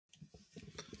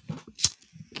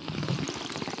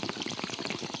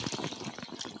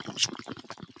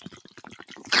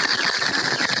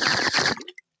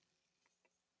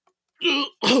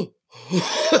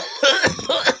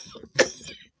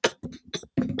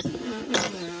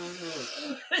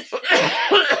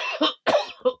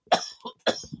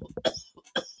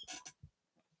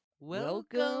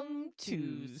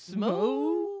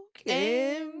Smoke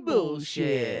and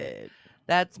bullshit.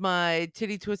 That's my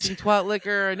titty twisting twat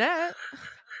liquor, Annette.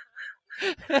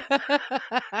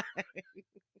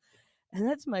 And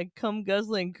that's my cum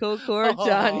guzzling Cocor,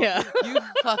 Tanya. You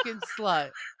fucking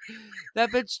slut. That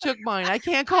bitch took mine. I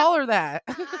can't call her that.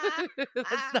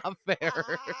 That's not fair.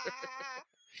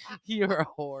 You're a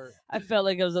whore. I felt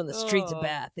like I was on the streets of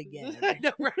Bath again. I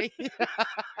know, right?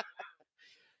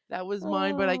 That was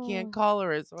mine, but I can't call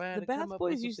her it. So I had The to Bath come up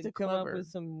boys with used to something come up clever. with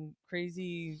some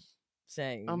crazy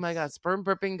sayings. Oh my god, sperm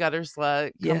burping gutter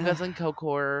slut, cum guzzling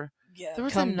Cocor. Yeah, There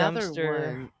was cum another dumpster.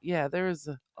 one. Yeah, there was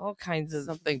All kinds of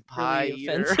something pie really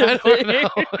eater. offensive I don't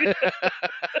know.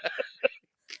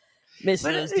 Miss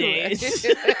But those anyway.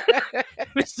 days.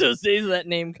 Miss those days of that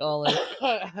name calling.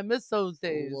 I miss those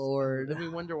days. Lord. And we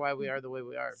wonder why we are the way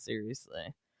we are.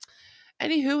 Seriously.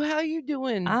 Anywho, how you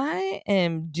doing? I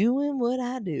am doing what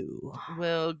I do.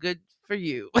 Well, good for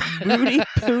you. Booty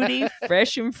pooty,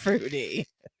 fresh and fruity.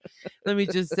 Let me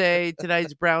just say,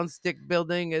 tonight's Brown Stick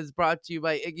Building is brought to you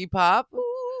by Iggy Pop.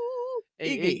 Ooh,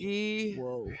 Hey, Iggy.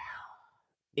 Whoa.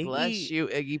 Bless Iggy, you,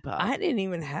 Iggy Pop. I didn't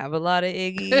even have a lot of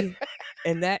Iggy,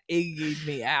 and that Iggy'd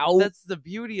me out. That's the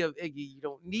beauty of Iggy. You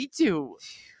don't need to.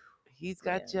 He's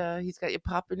got you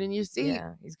popping in your seat.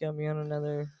 Yeah, he's got me on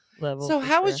another level. So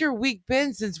how has your week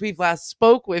been since we've last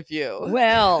spoke with you?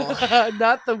 Well,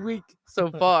 not the week so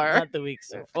far. Not the week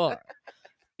so far.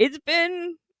 It's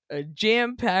been a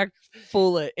jam-packed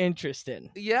full of interesting.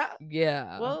 Yeah.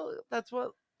 Yeah. Well, that's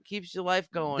what keeps your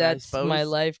life going. That's I suppose. my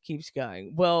life keeps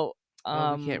going. Well, we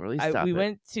can't really stop we it.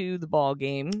 went to the ball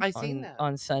game that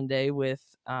on Sunday with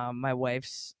my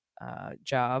wife's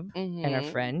job and our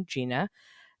friend Gina.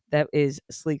 That is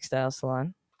Sleek Style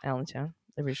Salon, Allentown,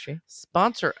 Liberty Street.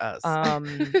 Sponsor us.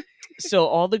 So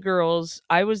all the girls,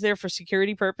 I was there for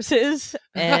security purposes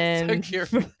and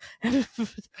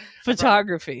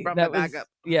photography. Brought that my was backup.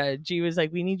 Yeah. G was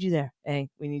like, "We need you there. Hey,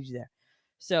 we need you there."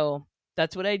 So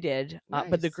that's what I did. But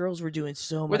the Nice. girls were doing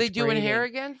so much. Were they doing braiding. hair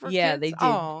again for Yeah, kids? they did.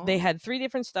 Aww. They had 3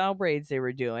 different style braids they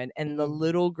were doing, and the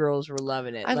little girls were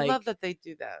loving it. I love that they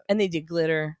do that. And they did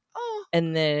glitter. Oh,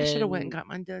 and then I should have went and got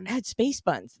mine done. I had space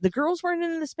buns. The girls weren't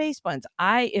into the space buns.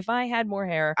 If I had more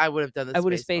hair, I would have done this. I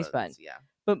would have space bun. Yeah.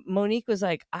 But Monique was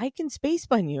like, "I can space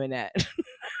bun you, Annette."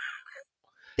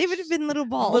 They would have been little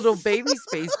balls. Little baby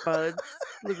space buns.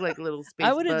 Look like little space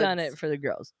I would have done buds. it for the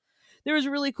girls. There was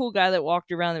a really cool guy that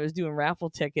walked around that was doing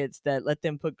raffle tickets that let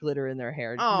them put glitter in their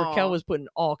hair. Aw. Raquel was putting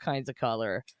all kinds of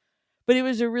color. But it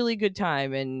was a really good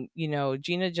time. And,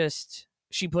 Gina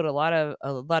she put a lot of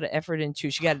effort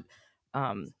into. She got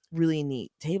really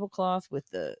neat tablecloth with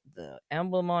the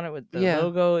emblem on it with the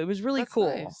logo. It was really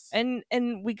cool. Nice.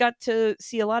 And we got to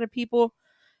see a lot of people.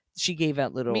 She gave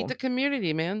out little meet the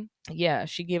community, man. Yeah,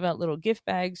 she gave out little gift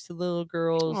bags to little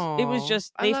girls. It was Aw,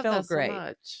 just I they love felt that so great.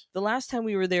 much. The last time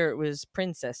we were there, it was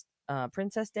Princess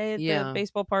Day at Yeah. the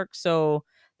baseball park, so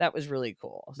that was really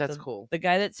cool. That's cool. The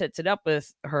guy that sets it up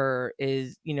with her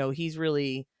is, he's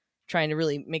really trying to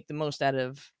really make the most out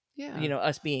of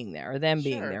us being there or them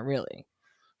being there, really.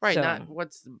 Right, So- not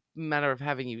what's the matter of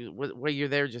having you where you're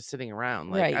there just sitting around.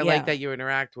 Like Right, I yeah. like that you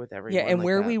interact with everyone. Yeah, and like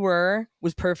where that. we were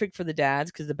was perfect for the dads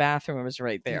because the bathroom was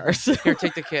right there. So, Here,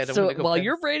 take the kid. I'm so gonna go while piss.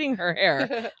 you're braiding her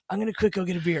hair, I'm gonna quick go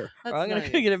get a beer. Or That's I'm gonna nice.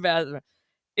 go get a bathroom.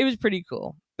 It was pretty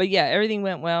cool. But yeah, everything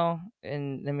went well,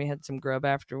 and then we had some grub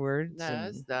afterwards.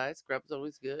 Nice. Grub's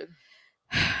always good.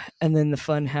 And then the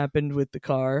fun happened with the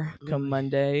car come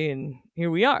Monday, and here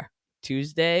we are.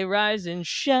 Tuesday, rise and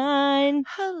shine.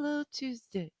 Hello,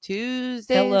 Tuesday.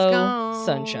 Tuesday's Hello, gone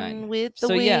sunshine. with the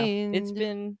So wind. yeah, it's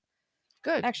been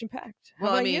good, action packed. How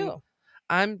Well, about I mean, you?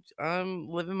 I'm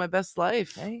living my best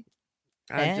life. Hey,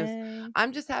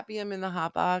 I'm just happy I'm in the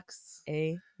hot box.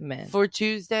 Amen. For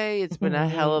Tuesday, it's been a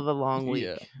hell of a long week.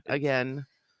 Yeah, again.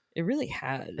 It really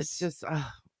has. It's just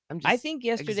I'm just I think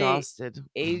yesterday exhausted.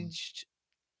 aged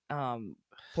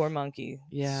poor monkey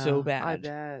Yeah, so bad. I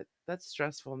bet. That's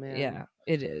stressful, man. Yeah,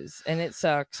 it is. And it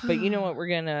sucks. But you know what?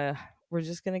 We're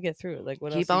just gonna get through it. Like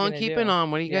what Keep else are you on gonna keeping do?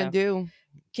 on. What are you gonna do?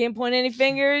 Can't point any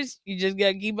fingers. You just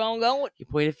gotta keep on going. You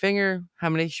point a finger. How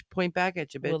many should point back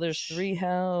at you, bitch? Well, there's 3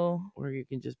 hell. Or you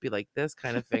can just be like this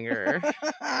kind of finger.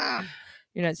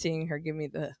 You're not seeing her give me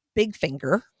the big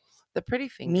finger. The pretty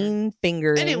finger. Mean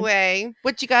finger. Anyway,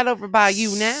 what you got over by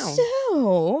you now?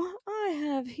 So I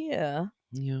have here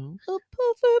Yeah. a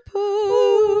puffer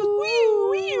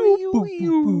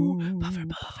Puffer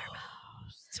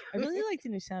post. I really like the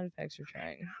new sound effects we're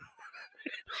trying.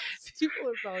 People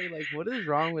are probably like, what is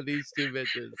wrong with these two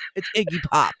bitches? It's Iggy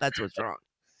Pop. That's what's wrong.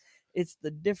 It's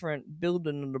the different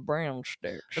building of the brown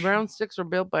sticks. The brown sticks were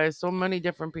built by so many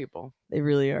different people. They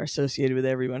really are associated with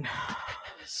everyone.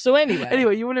 So anyway,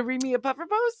 Anyway, you want to read me a puffer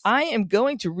post? I am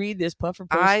going to read this puffer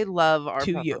post. I love our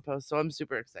to puffer you. post, so I'm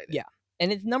super excited. Yeah.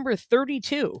 And it's number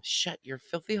 32. Shut your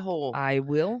filthy hole. I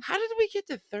will. How did we get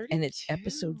to 30? And it's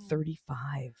episode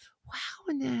 35. Wow,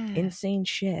 Annette. Insane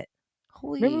shit.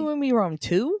 Holy. Remember when we were on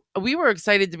 2? We were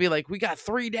excited to be like, we got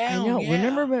 3 down. I know.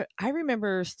 Yeah. I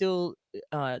remember still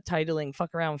titling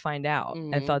 "Fuck Around, Find Out."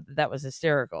 I thought that was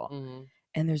hysterical.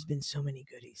 And there's been so many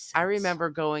goodies. Since. I remember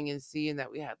going and seeing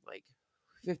that we had like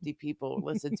 50 people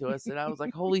listen to us, and I was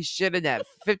like, holy shit, Annette,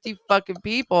 50 fucking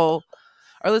people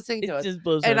are listening to us. Just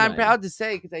blows and my I'm mind. proud to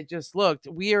say, because I just looked,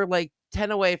 we are like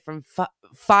 10 away from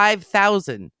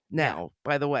 5,000 now,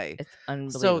 by the way. It's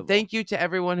unbelievable. So thank you to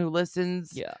everyone who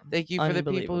listens. Yeah. Thank you for the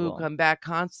people who come back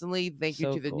constantly. Thank you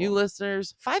So to the cool. new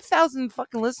listeners. 5,000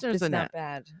 fucking listeners It's in not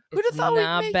that. bad. Who'd have It's thought we'd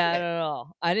not make bad it? at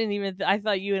all. I didn't even. I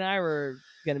thought you and I were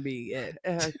gonna be it.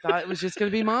 I thought it was just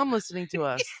going to be Mom listening to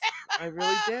us. I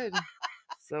really did.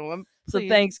 So I'm So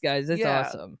pleased. thanks, guys. That's Yeah.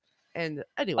 awesome. And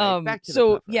anyway, back to the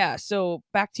so puffer. yeah, so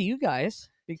back to you guys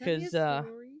Tell me a because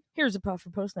story. here's a puffer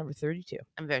post number 32.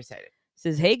 I'm very excited.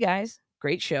 Says, "Hey guys,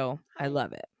 great show. I Hi.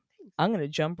 love it. I'm gonna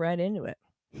jump right into it.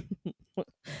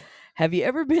 Have you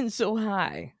ever been so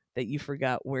high that you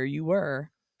forgot where you were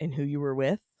and who you were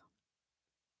with?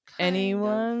 Kind of.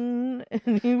 Anyone?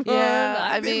 Yeah,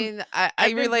 I've been- I I've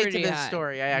been relate to pretty this high.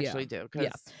 story. I Yeah. actually do because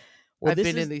Yeah. Well, I've this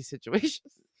been is, in these situations.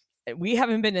 we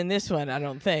haven't been in this one, I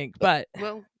don't think, but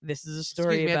Well, this is a excuse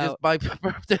story me, I about just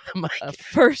burped in the mic. a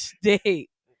first date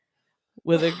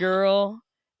with a girl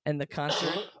and the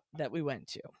concert that we went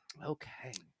to.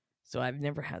 Okay. So I've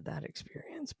never had that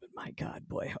experience, but my God,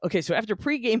 boy. Okay, so after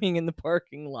pre-gaming in the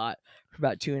parking lot for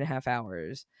about 2.5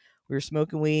 hours, we were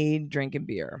smoking weed, drinking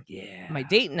beer. Yeah. My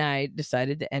date and I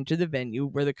decided to enter the venue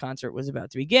where the concert was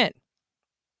about to begin.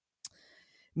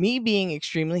 Me being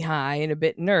extremely high and a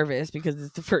bit nervous because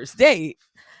it's the first date,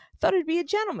 thought I'd be a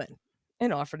gentleman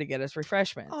and offer to get us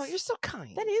refreshments. Oh, you're so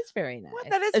kind. That is very nice. Well,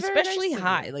 that is very nice especially of you.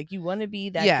 high. Like you want to be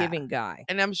that Yeah. giving guy.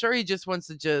 And I'm sure he just wants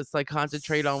to just like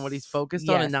concentrate on what he's focused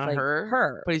on and Yes, not like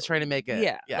her. But he's trying to make it.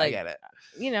 Yeah, Yeah, like, I get it.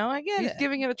 You know, I get He's it.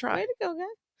 giving it a Way try. to go, guy.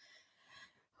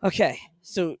 Okay,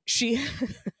 so she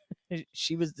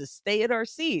she was to stay at our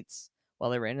seats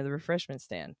while I ran to the refreshment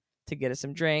stand to get us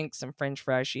some drinks, some French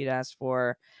fries she'd asked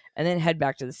for, and then head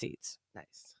back to the seats.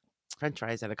 Nice. French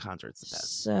fries at a concert's the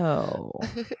best. So,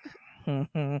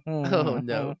 Oh,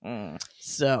 no.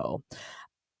 So,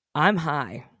 I'm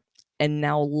high and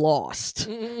now lost,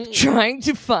 trying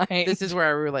to find This is where I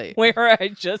relate. where I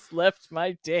just left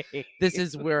my date. This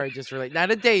is where I just relate.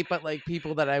 Not a date, but like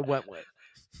people that I went with.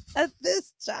 At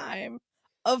this time,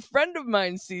 a friend of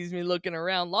mine sees me looking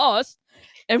around lost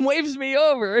and waves me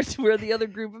over to where the other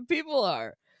group of people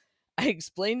are. I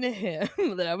explained to him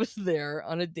that I was there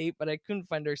on a date, but I couldn't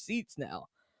find our seats now.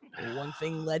 Well, one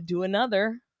thing led to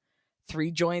another.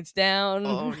 3 joints down.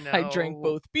 Oh, I drank no.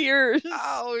 both beers.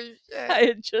 Oh, shit. I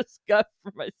had just got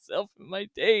for myself and my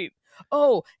date.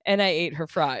 Oh, and I ate her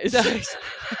fries. Nice.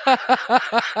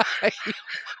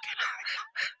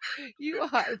 You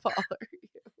highballer.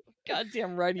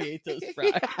 Goddamn right he ate those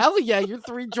fries. Hell yeah, you're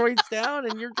 3 joints down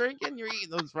and you're drinking, you're eating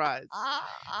those fries.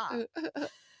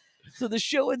 So the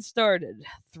show had started.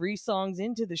 3 songs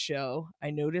into the show, I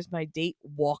noticed my date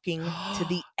walking to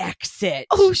the exit.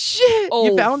 Oh shit! Oh,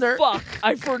 You found her. Fuck!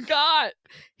 I forgot.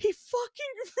 He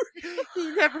fucking forgot.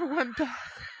 He never went back.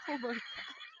 Oh my god.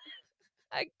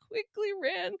 I quickly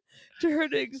ran to her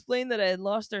to explain that I had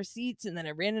lost our seats, and then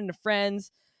I ran into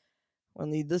friends. Well,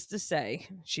 needless to say,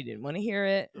 she didn't want to hear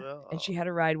it, and she had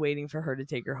a ride waiting for her to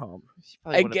take her home.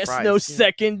 I guess no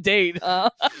second date, huh?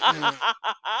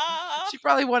 She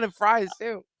probably wanted fries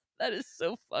too. That is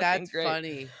so fucking That's great.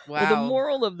 funny. Wow. Well, the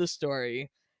moral of the story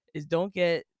is don't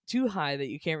get too high that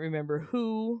you can't remember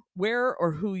who, where,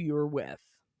 or who you were with.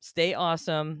 Stay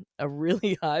awesome. A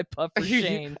really high puffer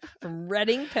Shane from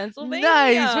Reading, Pennsylvania.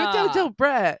 Nice. Don't tell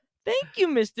Brett. Thank you,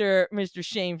 Mr.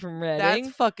 Shane from Reading. That's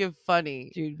fucking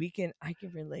funny. Dude, I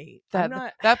can relate.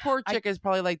 That poor chick is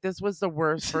probably like, this was the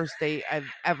worst first date I've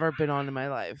ever been on in my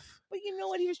life. But you know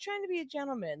what? He was trying to be a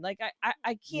gentleman. Like I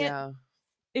can't. Yeah.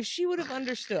 If she would have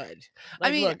understood. I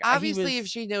Like, mean, look, obviously, if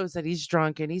she knows that he's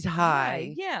drunk and he's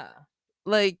high, yeah.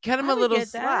 like, cut him I a would little get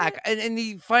slack. that. And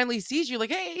he finally sees you,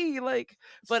 like, hey, like,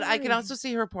 but I can Sorry. also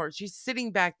see her part. She's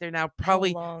sitting back there now, How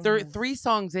probably long? 3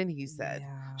 songs in, he said.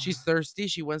 Yeah. She's thirsty.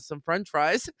 She wants some French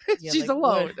fries. Yeah, She's like,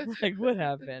 alone. Like what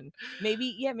happened?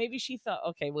 Maybe she thought,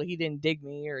 okay, well he didn't dig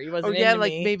me or he Oh wasn't. yeah, into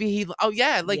like me. maybe he. Oh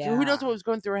yeah, like who knows Yeah. what was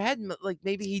going through her head? Like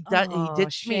maybe he Oh,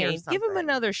 ditched me or Shane, something. give him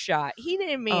another shot. He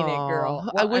didn't mean it,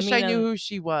 girl. I Well, wish I mean, knew who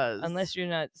she was. Unless you're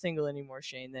not single anymore,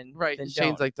 Shane. Then right. Then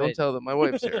Shane's like, don't but- tell them my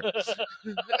wife's here.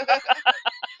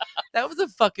 That was a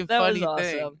fucking That was funny awesome.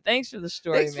 thing. Thanks for the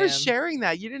story, Thanks for man. sharing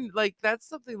that. You didn't like that's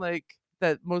something like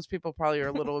that most people probably are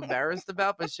a little embarrassed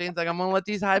about, but Shane's like, I'm gonna let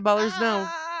these highballers know.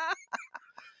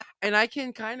 And I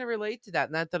can kind of relate to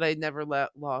that. Not that I never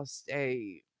lost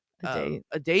A date.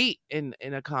 a date in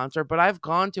a concert, but I've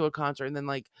gone to a concert and then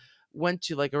like went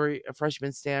to like a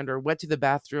freshman stand or went to the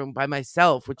bathroom by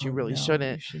myself, which you Oh, really no,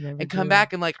 shouldn't, you should never and come do.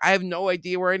 back and like I have no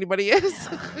idea where anybody is.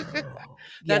 That's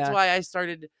Yeah. why I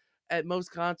started at most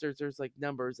concerts. There's like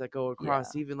numbers that go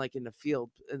across, Yeah. even like in the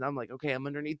field, and I'm like, okay, I'm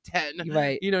underneath 10. You're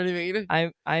right. You know what I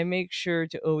mean? I make sure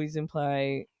to always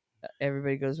imply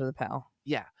everybody goes with a pal.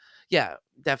 Yeah,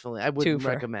 definitely. I wouldn't Twofer.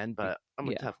 recommend, but I'm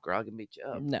a Yeah. tough girl. I can beat you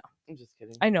up. No, I'm just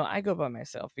kidding. I know. I go by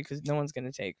myself because no one's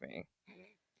gonna take me.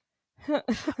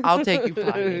 I'll take you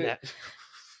potty. That.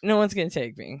 No one's gonna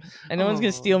take me, and no one's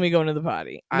gonna steal me going to the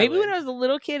potty. I Maybe when would. I was a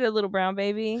little kid, a little brown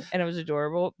baby, and it was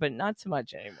adorable, but not so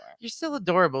much anymore. You're still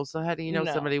adorable, so how do you know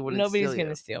No, somebody wouldn't nobody's steal gonna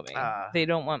you? steal me. They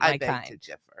don't want I my beg to kind.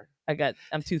 differ.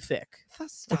 I'm too thick.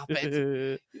 Stop it.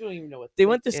 You don't even know what They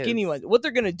want the thick skinny is. ones. What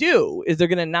they're gonna do is they're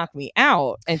gonna knock me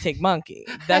out and take Monkey.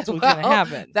 That's what's gonna Well,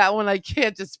 happen. That one I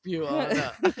can't dispute. Oh,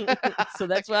 no. So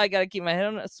that's why I gotta keep my head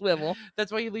on a swivel.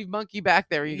 That's why you leave Monkey back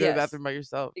there and you go to the Yes. bathroom by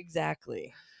yourself.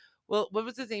 Exactly. Well, what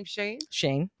was his name? Shane?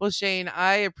 Shane. Well, Shane,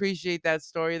 I appreciate that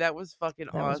story. That was fucking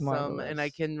That was awesome. And I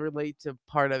marvelous. can relate to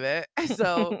part of it.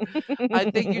 So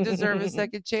I think you deserve a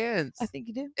second chance. I think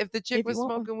you do. If the chick If you was want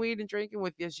one. smoking weed and drinking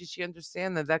with you, she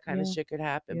understand that kind of Yeah. shit could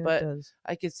happen. Yeah, but it does.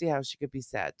 I could see how she could be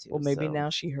sad too. Well, maybe so. now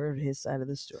she heard his side of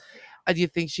the story. Do you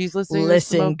think she's listening?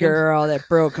 Listen, to smoking? girl, that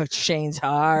broke Shane's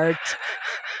heart.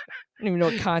 I don't even know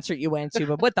what concert you went to,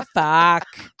 but what the fuck?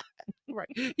 Right.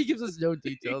 He gives us no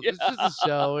details. Yeah. It's just a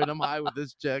show, and I'm high with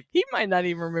this chick. He might not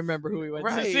even remember who he went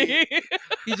to Right. see.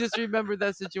 He just remembered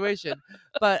that situation.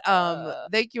 But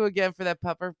thank you again for that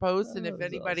puffer post. And that if was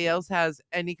anybody awesome. else has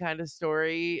any kind of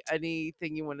story,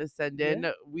 anything you want to send in,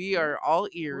 Yeah. we are all We're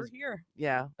ears. here.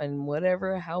 Yeah. And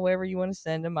however you want to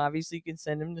send them, obviously you can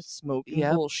send them to smoking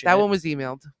Yeah. bullshit That one was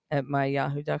emailed. at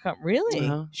myyahoo.com. Really?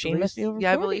 Uh-huh. Shane must be over 40.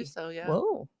 Yeah, I believe so. Yeah.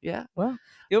 Whoa. Yeah. Well,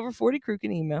 the over 40 crew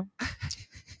can email.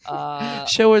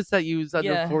 Show us that you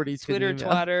under yeah, 40s. can Twitter,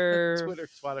 email. Twitter, Twitter,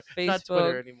 Facebook, not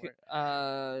Twitter anymore.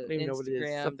 Instagram, even know what it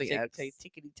is. Something X.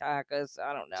 Tickety tack us.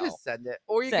 I don't know. Just send it,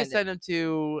 or you Send can it. send them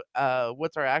to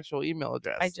what's our actual email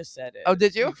address? I just said it. Oh,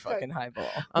 did you? You fucking highball.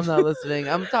 I'm not listening.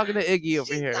 I'm talking to Iggy over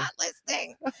She's here. not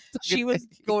listening. She was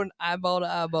going eyeball to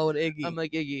eyeball with Iggy. I'm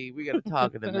like, Iggy, we gotta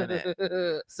talk in a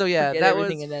minute. So yeah, Forget that was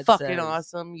everything Annette fucking says.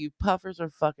 awesome. You puffers are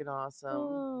fucking awesome.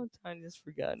 Oh, Tanya's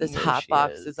forgotten. This where hot she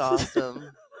box is awesome.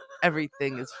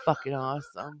 Everything is fucking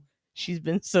awesome. She's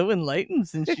been so enlightened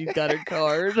since she got her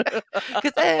card.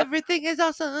 Because everything is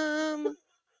awesome.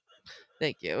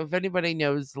 Thank you. If anybody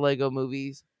knows Lego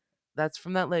movies, that's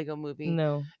from that Lego movie.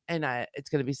 No, And it's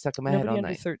gonna be stuck in my head nobody all under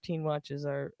night. 13 watches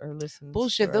or listens.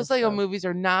 Bullshit. for Those our Lego stuff. movies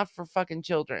are not for fucking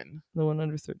children. No one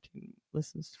under 13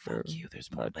 listens for. Fuck you.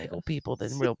 There's more Lego podcasts. people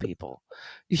than real people.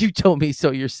 You told me so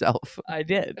yourself. I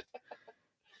did.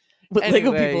 But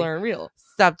Lego people Anyway. aren't real.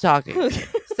 Stop talking.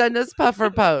 Send us puffer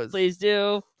pose. Please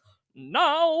do.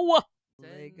 No.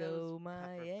 Send Lego those my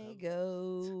puffer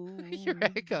ego. Your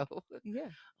Eggo. Yeah,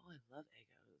 Oh, I love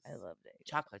Eggos. I love Legos.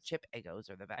 Chocolate chip Eggos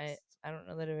are the best. I don't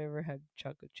know that I've ever had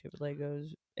chocolate chip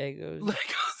Legos. Eggos.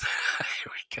 Legos.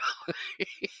 Here we go.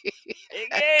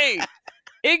 Iggy!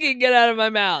 Iggy, get out of my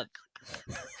mouth.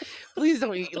 Please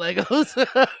don't eat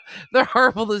Legos. They're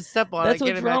horrible to step on. That's I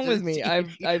can't what's wrong with imagine me.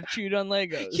 eating- I've chewed on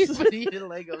Legos. You've been eating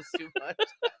Legos too much.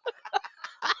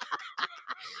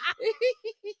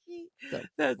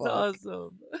 That's fuck?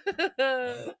 awesome.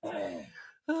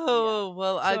 Oh,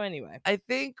 well, So anyway. I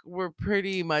think we're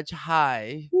pretty much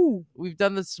high. Ooh. We've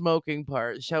done the smoking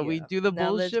part. Shall we Yeah. do the Now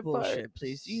let's bullshit part? bullshit,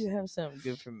 please. Do you have something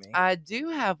good for me? I do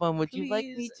have one. Would you like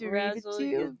me Please to read it razzle to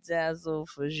you? your dazzle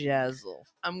for jazzle.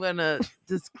 I'm gonna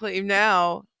disclaim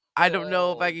now. I don't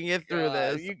know if I Oh, can get through God,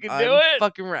 this. you can I'm do it.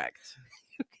 fucking wrecked.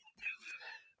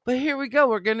 But here we go.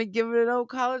 We're gonna give it an old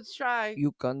college try.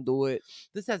 You can do it.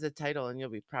 This has a title, and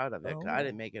you'll be proud of it. 'Cause I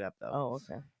didn't Oh. make it up though. Oh,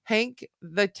 okay. Hank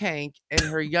the Tank and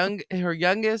her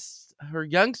youngsters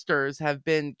have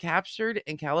been captured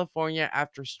in California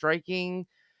after striking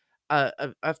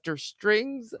after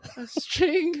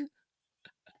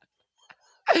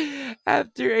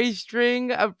after a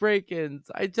string of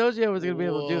break-ins. I told you I was gonna be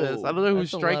able to do this. I don't know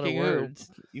who's striking who.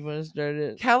 You want to start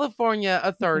it? California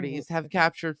authorities have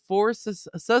captured 4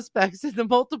 suspects in the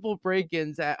multiple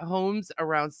break-ins at homes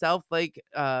around South Lake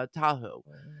Tahoe.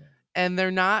 And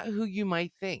they're not who you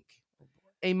might think.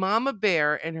 A mama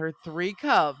bear and her 3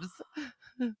 cubs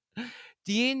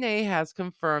DNA has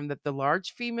confirmed that the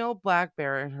large female black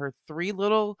bear and her 3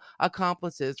 little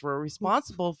accomplices were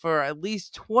responsible for at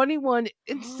least 21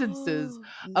 instances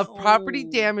of property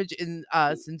No. damage in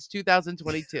since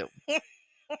 2022.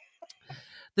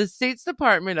 The state's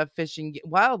Department of Fish and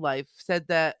Wildlife said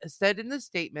in the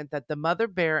statement that the mother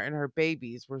bear and her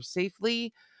babies were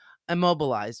safely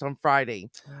immobilized on Friday.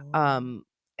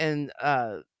 And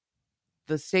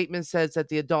the statement says that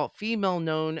the adult female,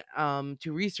 known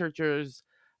to researchers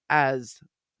as,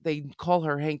 they call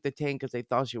her Hank the Tank because they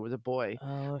thought she was a boy,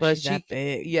 Oh, but she's that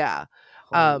big. yeah.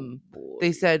 Oh, They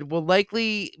boy. said will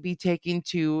likely be taken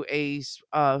to a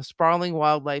sprawling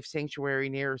wildlife sanctuary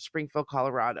near Springfield,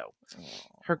 Colorado.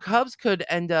 Her cubs could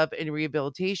end up in a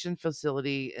rehabilitation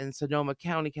facility in Sonoma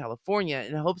County, California,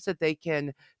 in hopes that they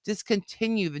can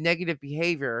discontinue the negative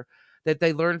behavior that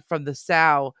they learned from the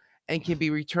sow and can be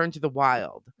returned to the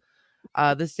wild.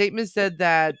 The statement said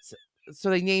that, so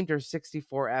they named her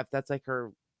 64F. That's like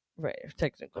her Right, her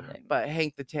technical name. but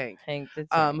Hank the Tank, Hank the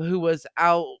Tank. who was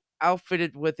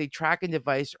outfitted with a tracking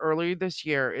device earlier this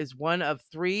year, is one of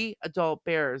 3 adult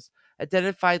bears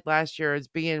identified last year as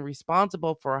being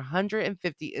responsible for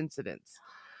 150 incidents,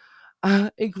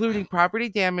 including property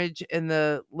damage in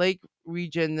the lake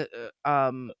region,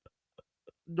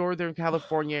 Northern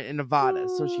California and Nevada.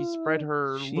 So she spread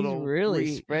her She's little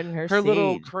really spreading her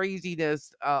little seed.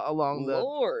 craziness along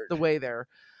Lord. the way there.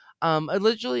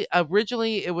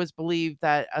 Originally, it was believed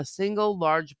that a single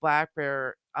large black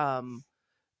bear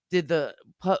did the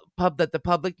pub that the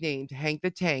public named Hank the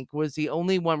Tank was the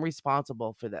only one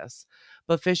responsible for this.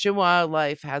 But Fish and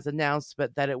Wildlife has announced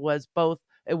that it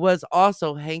was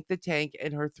also Hank the Tank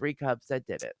and her 3 cubs that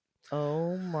did it.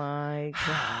 Oh my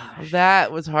gosh.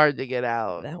 That was hard to get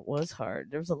out. That was hard.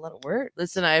 There was a lot of words.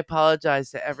 Listen, I apologize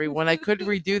to everyone. I could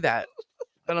redo that,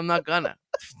 but I'm not gonna.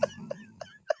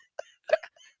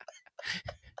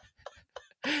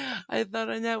 I thought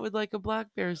Annette would like a black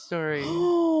bear story.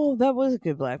 Oh, that was a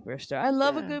good black bear story. I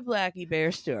love a Yeah. good blackie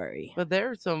bear story. But there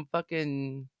are some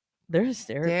fucking They're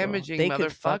hysterical. damaging They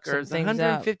could fuck some motherfuckers. things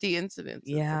 150 incidents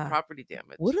Yeah. of property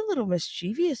damage. What a little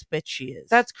mischievous bitch she is.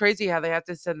 That's crazy how they have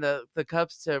to send the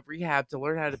cubs to rehab to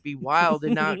learn how to be wild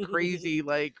and not crazy,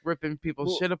 like ripping people's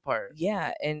Well, shit apart.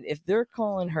 Yeah, and if they're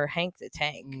calling her Hank the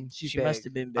Tank, She's she big. must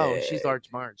have been big. Oh, she's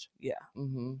large Marge. Yeah.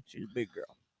 Mm-hmm. She's a big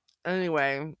girl.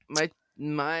 Anyway,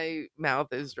 my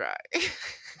mouth is dry.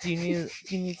 Do you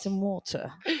need some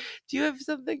water? Do you have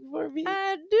something for me?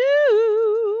 I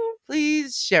do.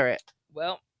 Please share it.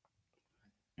 Well,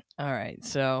 all right.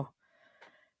 So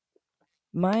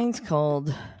mine's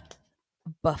called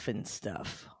Buffin'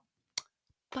 Stuff.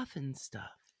 Buffin'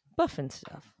 stuff. Buffin'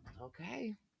 Stuff.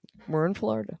 Okay. We're in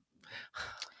Florida.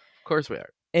 Of course we are.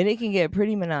 And it can get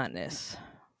pretty monotonous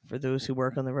for those who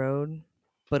work on the road.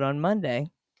 But on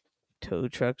Monday, tow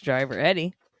truck driver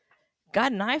Eddie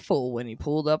got an eyeful when he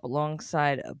pulled up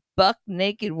alongside a buck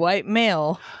naked white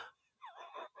male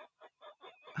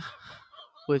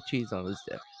With cheese on his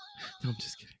dick. No, I'm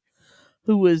just kidding.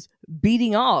 who was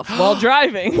beating off while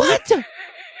driving. What?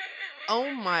 Oh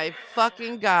my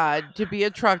fucking God. To be a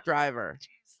truck driver.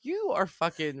 You are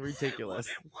fucking ridiculous.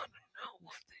 I want to know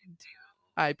what they do.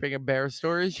 I bring a bear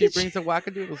story. She brings a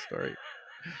wackadoodle story.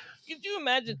 Could you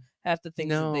imagine half the things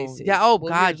that they No. say? Yeah. Oh,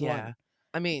 Well, God. here's Yeah. one.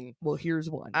 I mean, Well, here's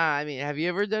one. have you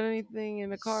ever done anything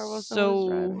in a car while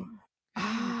someone's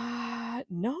driving?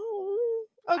 No.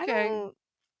 Okay.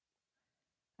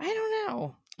 I don't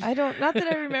know. Not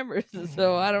that I remember,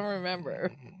 so I don't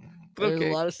remember. There's Okay.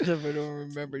 a lot of stuff I don't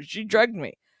remember. She drugged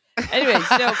me. Anyway,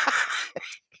 so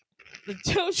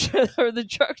the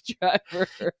truck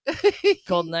driver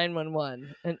called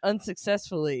 911 and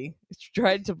unsuccessfully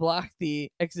tried to block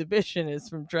the exhibitionist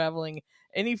from traveling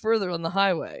any further on the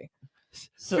highway.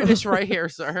 So Finish right here,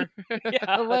 sir. Yeah,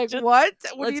 I'm like, just- what?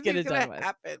 What do let's you get think it is done gonna with.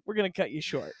 happen? we're gonna cut you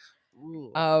short.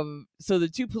 Ooh. So the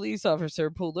 2 police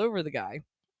officers pulled over the guy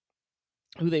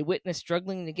who they witnessed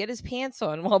struggling to get his pants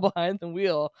on while behind the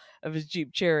wheel of his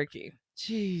Jeep Cherokee.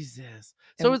 Jesus.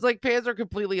 And So his like pants are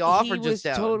completely off he or was just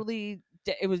down? totally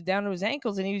it was down to his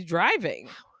ankles and he was driving.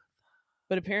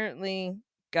 But apparently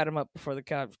got him up before the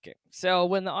cops came. So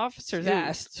when the officers Dude.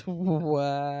 asked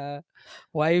why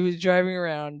he was driving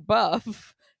around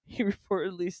buff, he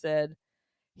reportedly said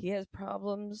he has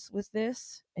problems with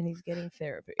this and he's getting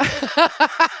therapy.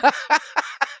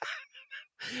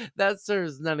 That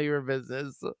serves none of your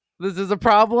business. This is a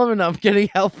problem and I'm getting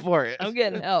help for it. I'm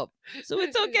getting help. So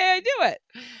it's okay I do it.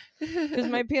 Because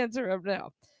my pants are up now.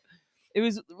 It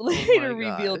was later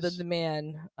revealed gosh. that the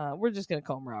man, we're just gonna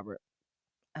call him Robert.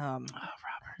 Oh,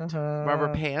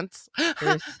 Robert Pants.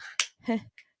 here's-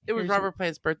 It was here's- Robert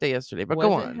Pants' birthday yesterday, but was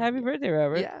go it? on. Happy birthday,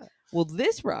 Robert. Yeah. Well,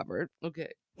 this Robert,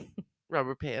 Okay.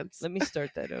 Rubber pants. let me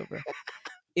start that over.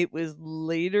 It was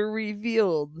later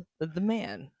revealed that the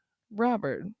man,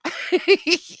 Robert,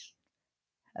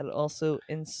 had also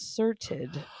inserted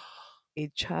a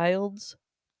child's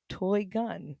toy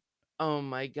gun Oh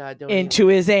my God! Don't into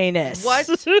his anus. What?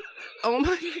 Oh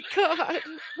my God!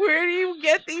 Where do you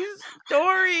get these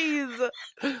stories?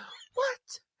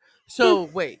 What? So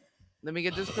wait, let me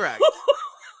get this correct.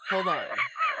 Hold on.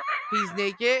 He's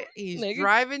naked. He's Naked.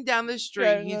 driving down the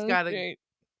street. He's got a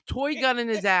toy gun in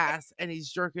his ass, and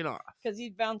he's jerking off. because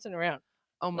he's bouncing around.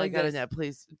 Oh my Like God, this. Annette,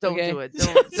 please don't Okay. do it.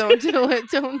 Don't do it.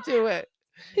 Don't do it.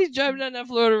 He's driving down that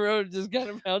Florida road, and just kind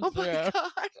of Oh bouncing my around.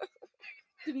 God!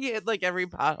 Did he hit like every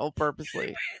pothole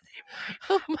purposely?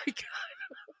 Oh my God!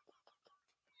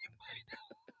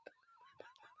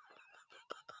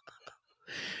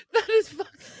 That is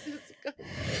fucking disgusting.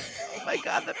 Oh my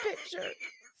God, the picture.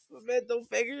 The mental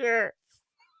picture.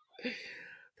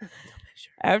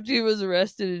 After he was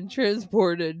arrested and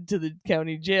transported to the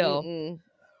county jail,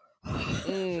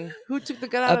 Who took the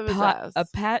gun out of his ass? a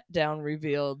pat down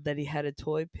revealed that he had a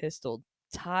toy pistol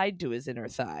tied to his inner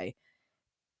thigh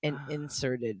and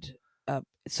inserted up.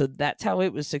 So that's how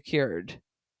it was secured.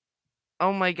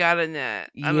 Oh my God, Annette.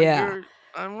 Yeah.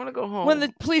 I want to go home. When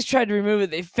the police tried to remove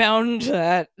it, they found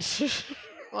that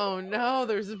Oh no,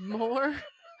 there's more.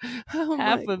 Oh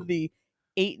half my. of the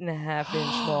 8.5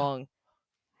 inch long,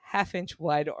 1/2 inch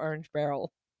wide orange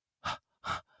barrel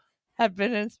had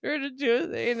been inserted to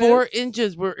his anus. 4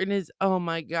 inches were in his. Oh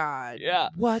my God. Yeah.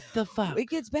 What the fuck? It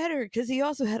gets better because he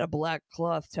also had a black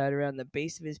cloth tied around the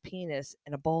base of his penis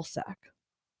and a ball sack.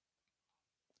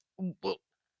 Well,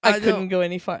 I couldn't go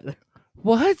any farther.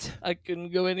 What? I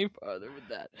couldn't go any farther with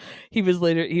that. He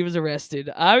was arrested,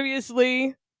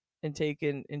 obviously, and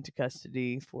taken into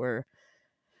custody for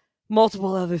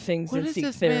multiple other things. What and has seek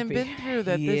this therapy. man been through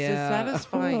that this is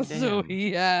satisfying to So him?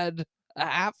 he had a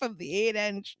half of the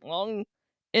 8-inch long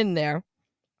in there,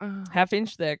 Uh, 1/2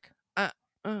 inch thick, uh,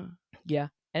 and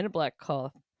a black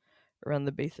cloth around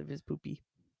the base of his poopy.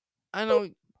 I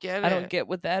don't get it. I don't get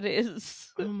what that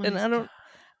is. Oh my And I don't. God.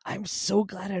 I'm so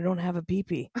glad I don't have a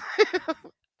pee-pee.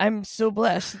 I'm so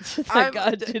blessed that I'm-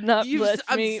 God did not bless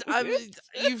I'm- me.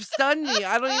 You've stunned me.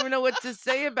 I don't even know what to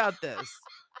say about this.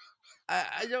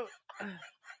 I don't.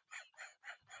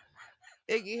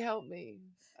 Iggy, help me.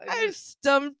 I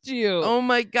stumped you. Oh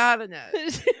my God, Annette.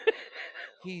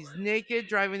 He's naked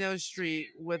driving down the street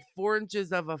with 4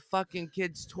 inches of a fucking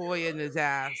kid's toy in his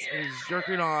ass, and he's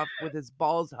jerking off with his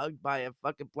balls hugged by a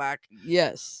fucking black.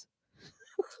 Yes.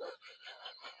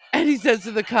 And he says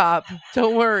to the cop,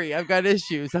 "Don't worry, I've got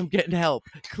issues. I'm getting help."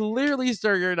 Clearly,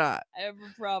 sir, you're not. I have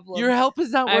a problem. Your help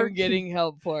is not working. I'm getting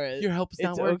help for it. Your help's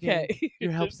not It's working. okay.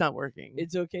 Your help's not working.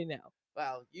 It's okay now.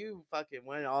 Wow, you fucking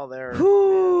went all there.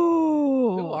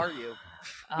 Who Who are you?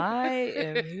 I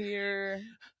am here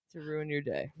to ruin your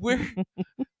day.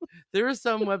 There is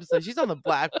some website. She's on the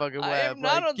black fucking web. I am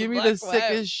not on the give me black the web.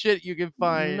 sickest shit you can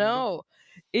find. No.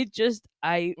 It just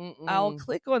I'll Mm-mm.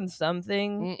 click on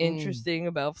something interesting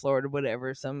about Florida,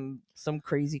 whatever, some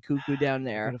crazy cuckoo down Go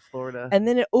there. to Florida. And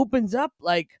then it opens up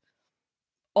like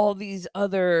all these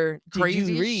other Crazy did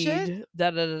you read shit?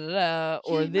 da da da da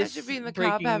Can or you this imagine being the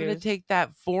breaking cop having to news? take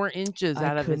that 4 inches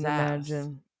out of his ass.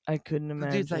 I couldn't The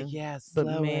imagine. dude's like, yeah, but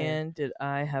slow it. man, did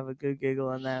I have a good giggle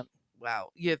on that. Wow,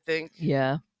 you think?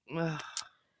 Yeah. Ugh.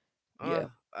 Yeah.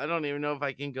 Ugh, I don't even know if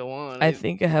I can go on. I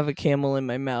think I have a camel in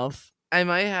my mouth. I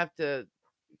might have to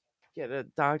get a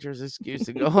doctor's excuse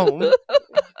to go home.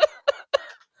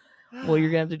 Well, you're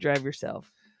gonna have to drive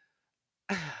yourself.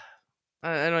 I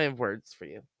don't have words for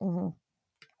you.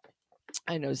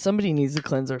 I know somebody needs to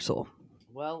cleanse our soul.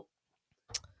 Well,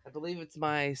 I believe it's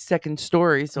my second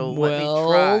story, so well,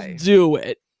 let me try. Do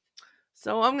it.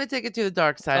 So I'm gonna take it to the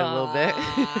dark side a little bit.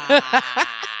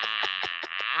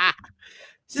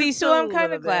 See, Just so a I'm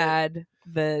kind little of bit. glad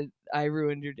that I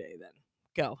ruined your day. Then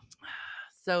go.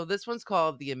 So this one's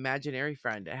called The Imaginary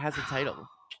Friend. It has a title.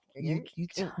 You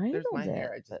There's titled my it.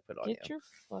 hair I just put on Get you. your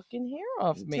fucking hair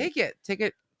off me. Take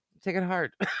it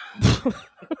hard.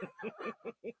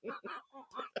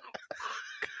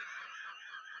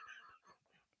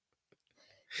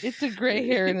 It's a gray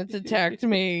hair and it's attacked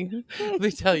me. Let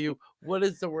me tell you, what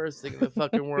is the worst thing in the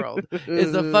fucking world?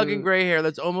 Is the fucking gray hair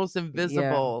that's almost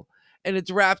invisible and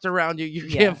it's wrapped around you. You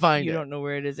can't find You it. don't know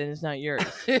where it is and it's not yours.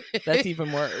 That's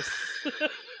even worse.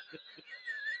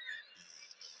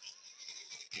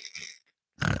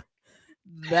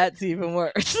 That's even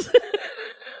worse.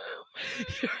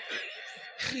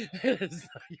 It is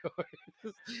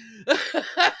not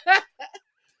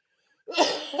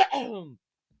yours.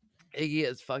 Iggy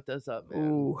has fucked us up, man.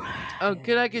 Ooh. Oh,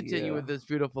 can I continue Yeah. with this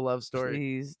beautiful love story?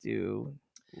 Please do.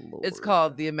 It's Lord.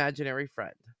 called The Imaginary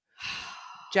Friend.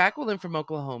 Jacqueline from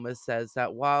Oklahoma says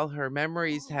that while her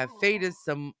memories have faded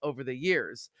some over the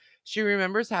years, she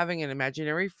remembers having an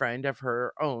imaginary friend of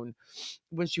her own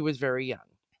when she was very young.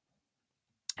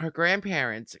 Her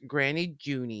grandparents, Granny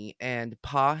Junie and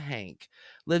Pa Hank,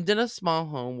 lived in a small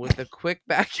home with a quick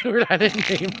backyard. I didn't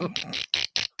name them.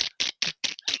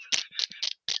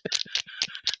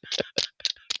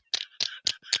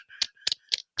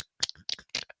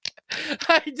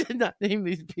 I did not name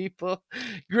these people.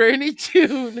 Granny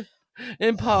June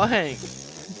and Pa Hank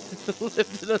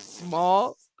lived in a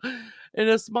small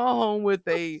home with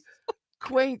a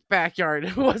quaint backyard.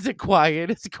 It wasn't quiet,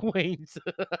 it's quaint.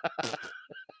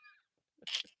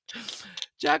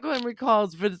 Jacqueline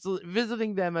recalls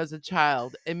visiting them as a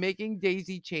child and making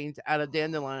daisy chains out of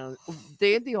dandelions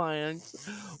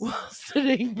while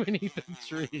sitting beneath a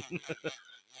tree.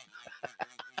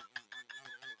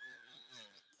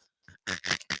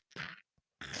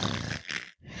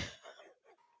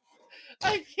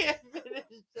 I can't finish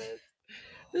this.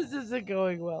 This isn't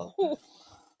going well.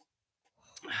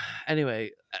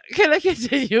 Anyway, can I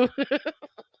continue?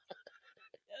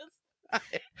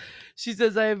 She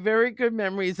says, I have very good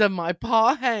memories of my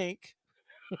Pa Hank.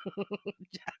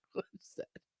 Jacqueline said.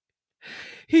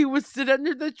 He would sit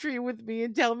under the tree with me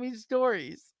and tell me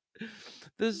stories.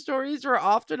 The stories were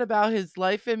often about his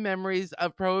life and memories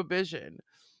of prohibition.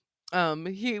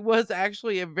 He was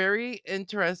actually a very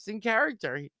interesting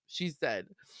character, she said.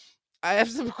 I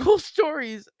have some cool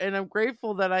stories, and I'm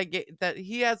grateful that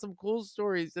he has some cool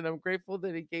stories, and I'm grateful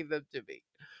that he gave them to me.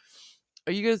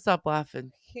 Are you gonna stop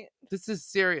laughing? This is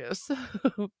serious.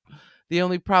 The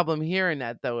only problem here in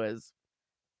that though is,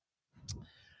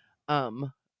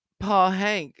 Paul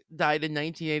Hank died in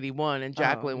 1981, and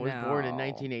Jacqueline was born in no.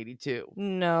 1982.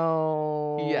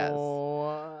 No.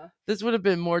 Yes. This would have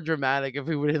been more dramatic if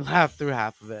we would have laughed through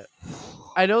half of it.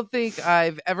 I don't think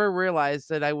I've ever realized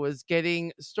that I was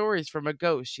getting stories from a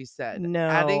ghost, she said. No.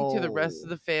 Adding to the rest of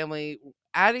the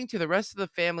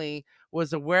family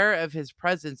was aware of his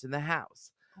presence in the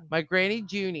house. My granny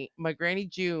June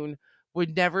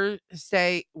would never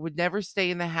stay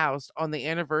in the house on the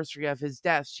anniversary of his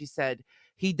death. She said,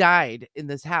 he died in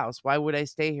this house. Why would I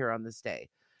stay here on this day?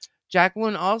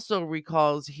 Jacqueline also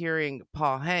recalls hearing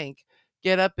Pa Hank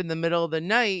get up in the middle of the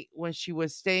night when she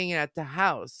was staying at the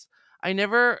house. It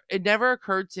never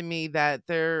occurred to me that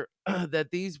that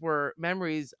these were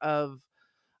memories of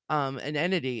an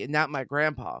entity and not my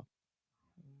grandpa.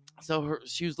 So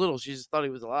she was little, she just thought he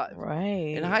was alive.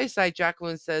 Right. In hindsight,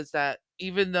 Jacqueline says that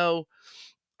even though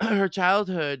her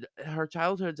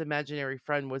childhood's imaginary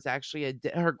friend was actually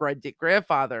her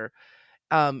grandfather,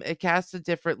 it casts a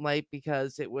different light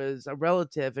because it was a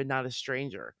relative and not a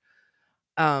stranger.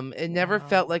 It never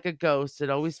felt like a ghost. It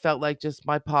always felt like just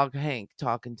my Pog Hank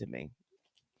talking to me.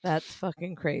 That's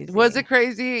fucking crazy. Was it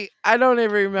crazy? I don't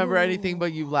even remember anything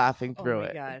but you laughing through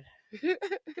it. Oh my god.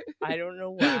 I don't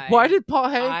know why. Why did Pa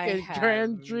Hank and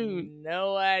Granny June?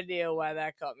 No idea why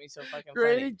that caught me so fucking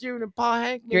Granny funny. June and Pa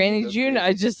Hank. Granny June,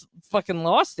 I just fucking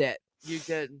lost it. You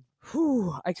did.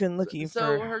 Whew, I couldn't look you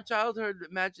So her childhood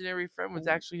imaginary friend was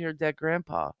actually her dead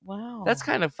grandpa. Wow. That's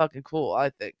kind of fucking cool,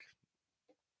 I think.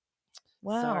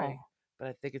 Wow. Sorry, but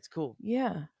I think it's cool.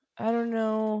 Yeah. I don't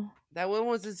know. That one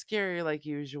wasn't scary like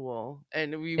usual,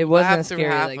 and it wasn't through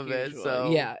scary half like of usual. it.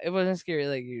 So yeah, it wasn't scary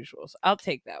like usual. So I'll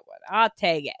take that one. I'll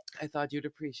take it. I thought you'd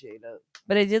appreciate it.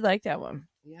 But I did like that one.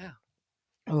 Yeah.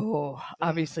 Oh,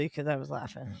 obviously because I was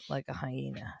laughing like a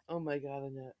hyena. Oh my god,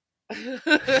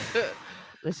 Annette.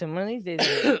 Listen, one of these days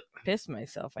I'm gonna piss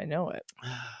myself. I know it.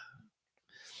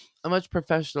 How much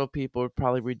professional people would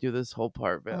probably redo this whole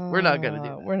part, but we're not gonna do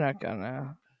that. We're not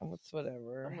gonna. What's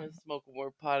whatever. I'm gonna smoke more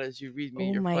pot as you read me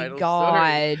Oh your my final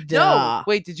god. story. No,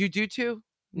 wait, did you do two?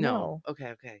 No.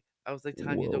 Okay. I was like,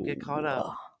 Tanya, don't get caught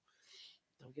up.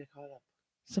 Don't get caught up.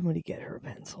 Somebody get her a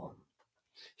pencil.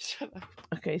 Shut up.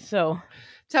 Okay, so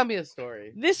tell me a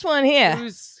story. This one here.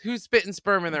 Who's spitting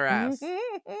sperm in their ass?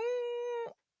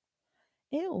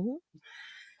 Ew.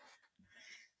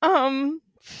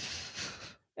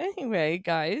 Anyway,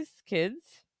 guys, kids,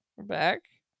 we're back.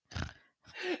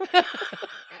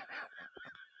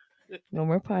 No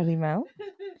more potty mouth.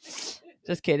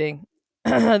 Just kidding.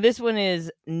 This one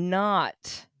is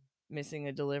not missing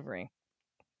a delivery.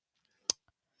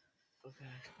 Okay.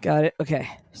 Got it. Okay.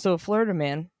 So, a Florida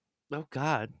man. Oh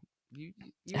God. You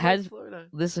has Florida.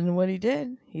 Listen to what he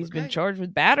did. He's been charged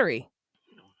with battery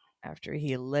after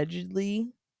he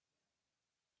allegedly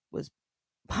was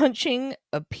punching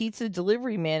a pizza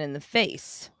delivery man in the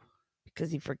face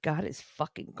because he forgot his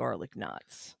fucking garlic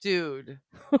knots. Dude,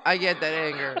 I get that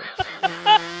anger.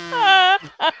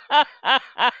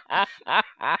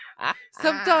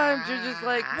 Sometimes you're just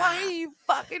like, why are you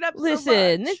fucking up Listen,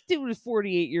 so much? this dude was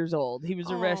 48 years old. He was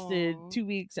arrested Aw. 2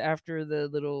 weeks after the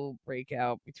little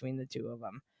breakout between the two of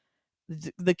them.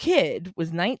 The kid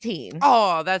was 19.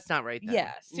 Oh, that's not right then.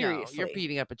 Yeah, No, you're seriously.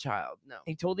 beating up a child. No.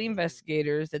 He told the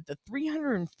investigators that the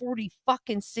 340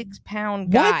 fucking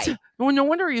 6-pound guy What? Well, no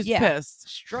wonder he's Yeah. pissed.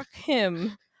 struck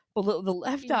him below the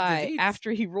left Eats his eye eats.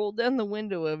 after he rolled down the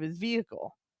window of his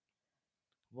vehicle.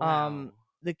 Wow.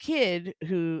 The kid,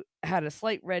 who had a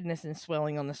slight redness and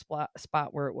swelling on the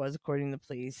spot where it was, according to the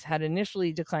police, had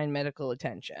initially declined medical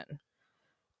attention.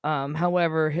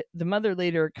 However, the mother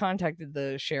later contacted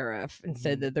the sheriff and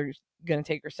said that they're going to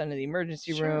take her son to the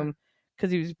emergency Sure. room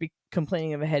because he was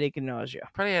complaining of a headache and nausea.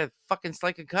 Probably had a fucking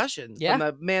slight concussion Yeah. from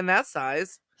a man that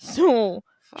size. So,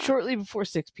 Fuck. shortly before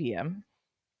 6 p.m.,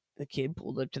 the kid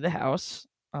pulled up to the house,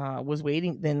 was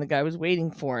waiting. Then the guy was waiting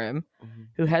for him,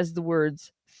 who has the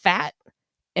words "fat"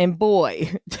 and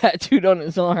 "boy" tattooed on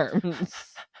his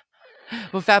arms.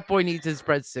 Well, fat boy needs his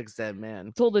breadsticks then,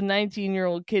 man. Told a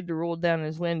 19-year-old kid to roll down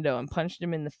his window and punched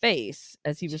him in the face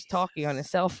as he was talking on his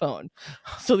cell phone.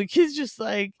 So the kid's just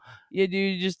like, yeah,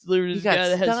 dude, you just delivered this got guy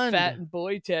that has stunned. "fat" and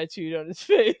 "boy" tattooed on his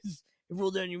face.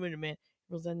 Roll down your window, man.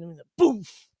 Roll down the window.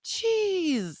 Boof.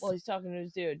 Jeez. While he's talking to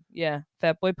his dude. Yeah,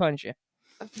 fat boy punch you.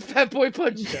 Fat boy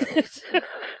punched him.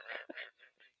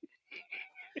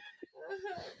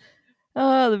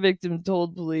 The victim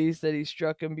told police that he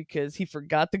struck him because he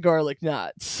forgot the garlic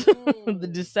knots. The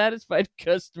dissatisfied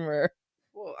customer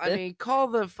Well, I mean, call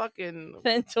the fucking.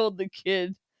 then told the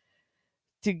kid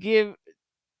to give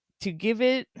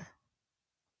it.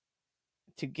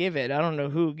 I don't know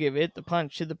who give it the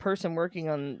punch to the person working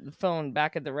on the phone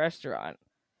back at the restaurant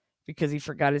because he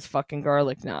forgot his fucking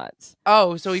garlic knots.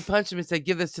 Oh, so he punched him and said,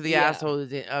 "Give this to the Yeah. asshole."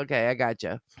 Okay, I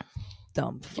gotcha.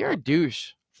 Dumb fuck. You're a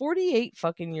douche 48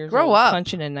 fucking years Grow old up.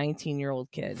 punching a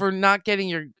 19-year-old kid. for not getting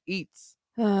your eats.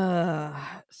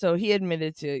 So he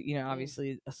admitted to,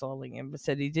 obviously assaulting him, but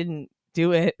said he didn't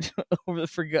do it over the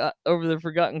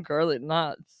forgotten garlic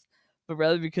knots, but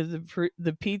rather because the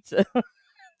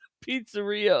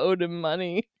pizzeria owed him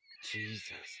money.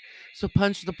 Jesus. So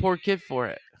punch the poor kid for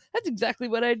it. That's exactly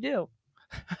what I do.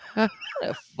 What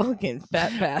a fucking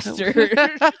fat bastard.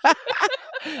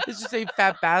 Let's just say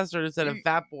fat bastard instead of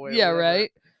fat boy. or Yeah, whatever.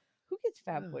 right. Who gets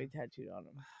fat boy tattooed on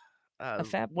him? A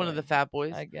fat One of boy, the fat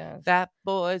boys. I guess. Fat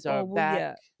boys are Oh, well, back.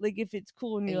 yeah. Like if it's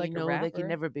cool and And you're you like know a rapper. they can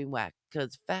never be whacked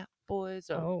because fat boys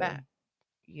are back.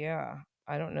 Yeah,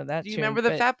 I don't know that. Do you tune, remember the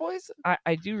but fat boys?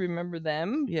 I do remember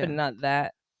them, Yeah. but not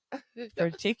that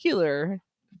particular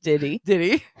ditty. Did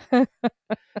he? Do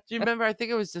you remember? I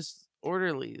think it was just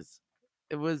Orderlies.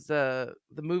 It was the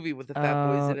movie with the fat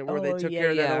boys in it where they took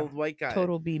care of that old white guy.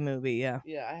 Total B movie, yeah.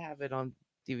 Yeah, I have it on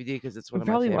DVD because it's one We of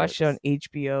my probably favorites. watched it on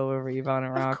HBO over Ivana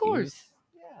Of Rocky's course.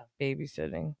 Yeah.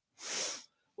 babysitting.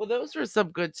 Well, those were some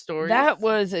good stories. That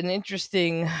was an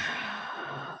interesting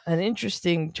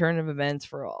turn of events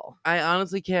for all. I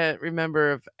honestly can't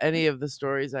remember if any of the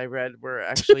stories I read were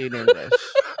actually in English.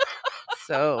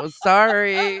 So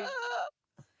sorry.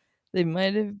 They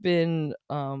might have been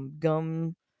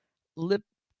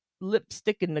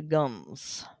lipstick in the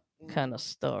gums kind of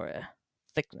story.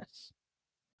 Thickness.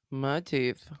 My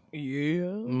teeth.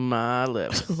 Yeah. My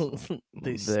lips.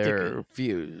 They're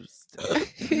fused.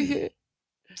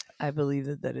 I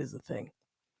believe that is a thing.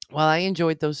 Well, I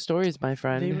enjoyed those stories, my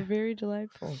friend. They were very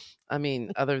delightful. I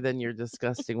mean, other than your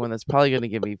disgusting one that's probably going to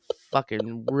give me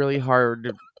fucking really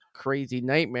hard, crazy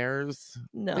nightmares.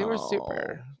 No. They were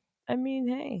super. I mean,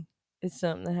 hey, it's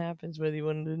something that happens whether you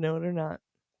wanted to know it or not.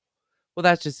 Well,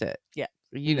 that's just it. Yeah.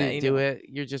 You No, didn't you do don't. it.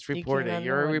 You're just You reporting. cannot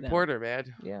You're a know it now. reporter,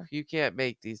 man. Yeah. You can't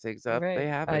make these things up. Right. They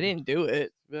happen. I didn't do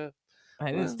it. Yeah. I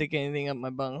didn't Well, stick anything up my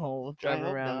bunghole driving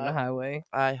hope around not. the highway.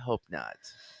 I hope not.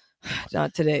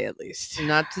 Not today, at least.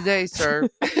 Not today, sir.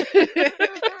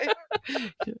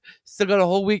 Still got a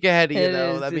whole week ahead of you, It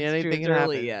though. is. I mean, It's true. anything It's can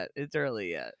early happen. yet. It's early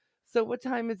yet. So, what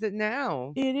time is it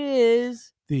now? It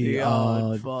is The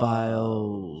Odd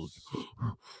Files.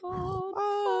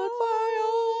 Odd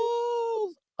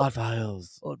Files. Odd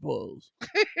Files. Odd Files.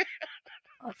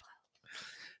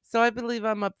 So I believe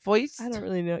I'm up voiced. I don't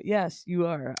really know. Yes, you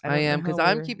are. I don't know am because how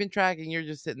I'm we're keeping track, and you're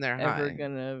just sitting there ever high.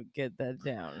 gonna get that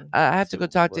down. I have to go So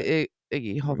talk what to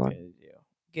Iggy. Hold we're on. gonna do.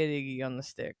 Get Iggy on the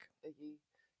stick. Iggy,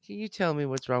 can you tell me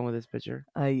what's wrong with this picture?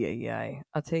 Ay.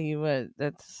 I'll tell you what.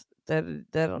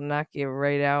 That'll knock you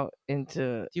right out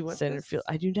into you want center this? field.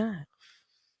 I do not.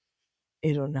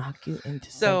 It'll knock you into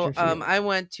So center field. I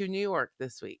went to New York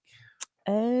this week.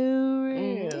 Oh,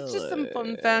 really? It's just some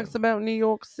fun facts about New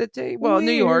York City. Well,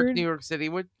 New Weird. York City,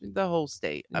 with the whole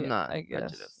state. I'm Yeah, not I guess.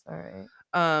 prejudiced. All right.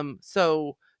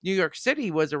 So New York City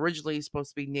was originally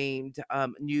supposed to be named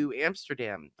New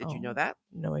Amsterdam. Did you know Oh. that?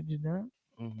 No, I did not.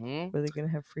 Mm-hmm. Were they gonna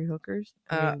have free hookers?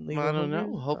 I mean, legal I don't know.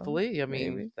 hookers? Oh, Hopefully, I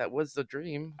mean maybe. that was the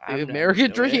dream, the I'm not American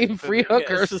into it, dream: but free I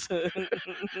guess. hookers.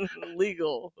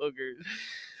 Legal hookers.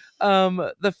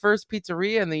 The first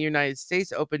pizzeria in the United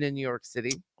States opened in New York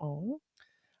City. Oh,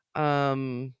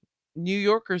 New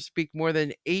Yorkers speak more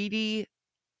than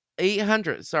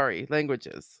 800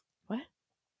 languages. what?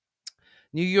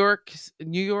 New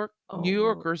Oh,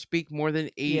 Yorkers speak more than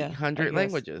yeah, 800 I guess.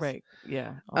 languages. Right.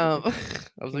 Yeah. I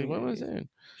was like, what am I communities. saying?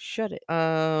 Shut it.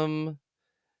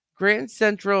 Grand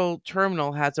Central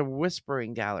Terminal has a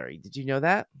whispering gallery. Did you know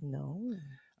that? No.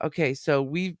 Okay, so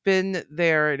we've been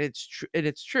there, and it's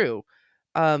true.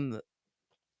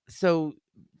 So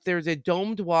there's a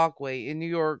domed walkway in New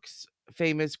York's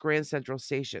famous Grand Central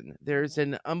Station. There's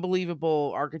an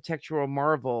unbelievable architectural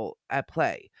marvel at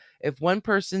play. If one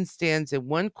person stands in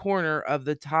one corner of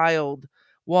the tiled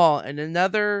wall and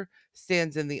another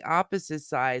stands in the opposite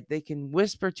side, they can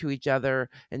whisper to each other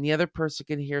and the other person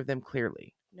can hear them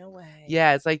clearly. No way.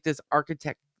 Yeah, it's like this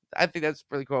architect. I think that's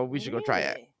really cool. We should go try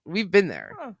it. Really? We've been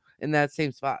there Huh. in that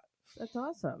same spot. That's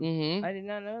awesome. Mm-hmm. I did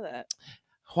not know that.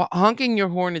 Honking your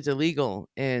horn is illegal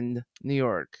in New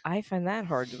York. I find that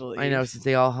hard to believe. I know, since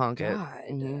they all honk God.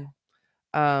 it. Mhm.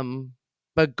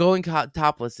 But going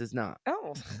topless is not.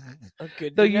 Oh,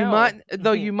 good. Though to you know. might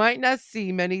you might not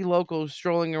see many locals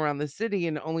strolling around the city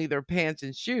in only their pants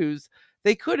and shoes,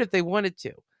 they could if they wanted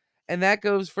to. And that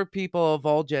goes for people of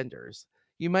all genders.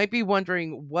 You might be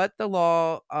wondering what the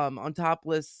law on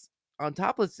toplessness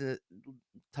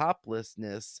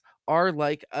are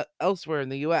like elsewhere in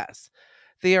the US.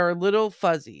 They are a little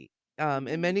fuzzy.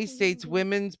 In many states,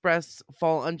 women's breasts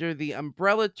fall under the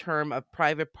umbrella term of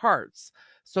private parts.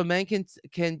 So men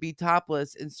can be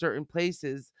topless in certain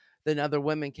places than other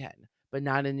women can, but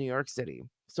not in New York City.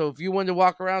 So if you want to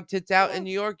walk around tits out in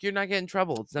New York, you're not getting in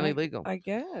trouble. It's not illegal. I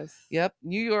guess. Yep.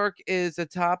 New York is a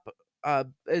top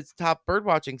bird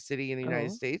watching city in the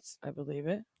United States. I believe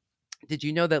it. Did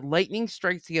you know that lightning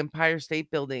strikes the Empire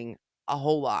State Building a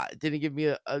whole lot? It didn't give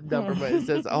me a number, but it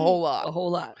says a whole lot. A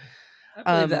whole lot. I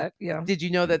believe that. Yeah. Did you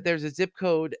know that there's a zip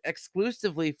code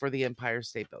exclusively for the Empire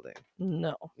State Building?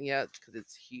 No. Yeah, it's because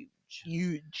it's huge.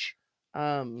 Huge.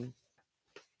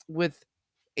 With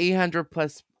 800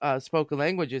 plus spoken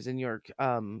languages in New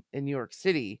York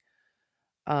City,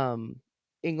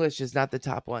 English is not the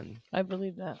top one. I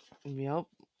believe that. Yep.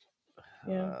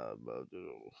 Yeah.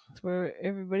 That's where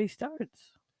everybody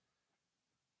starts.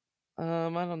 I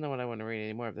don't know what I want to read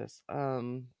anymore of this.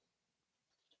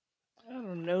 I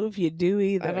don't know if you do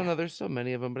either. I don't know. There's so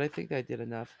many of them, but I think I did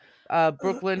enough.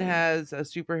 Brooklyn has a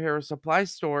superhero supply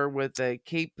store with a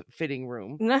cape fitting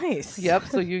room. Nice. Yep.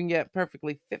 So you can get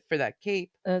perfectly fit for that cape.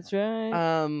 That's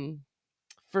right.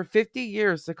 For 50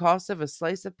 years, the cost of a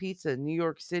slice of pizza in New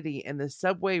York City and the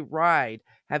subway ride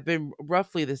have been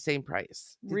roughly the same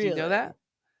price. Did you know that?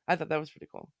 I thought that was pretty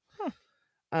cool. Huh.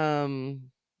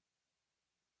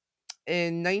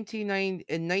 In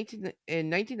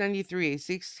 1993, a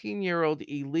 16-year-old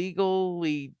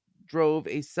illegally drove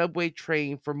a subway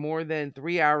train for more than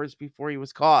 3 hours before he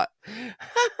was caught.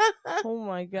 Oh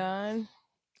my God.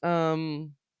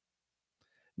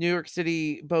 New York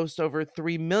City boasts over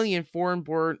 3 million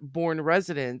foreign-born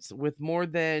residents, with more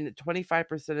than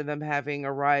 25% of them having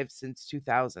arrived since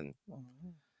 2000.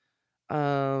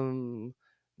 New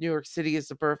York City is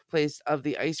the birthplace of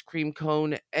the ice cream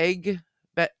cone, eggs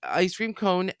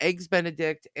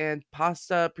Benedict, and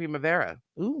pasta primavera.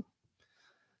 Ooh.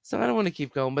 So I don't want to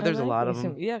keep going, but there's a lot of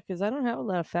them. Yeah, because I don't have a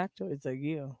lot of factoids like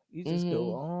you. You just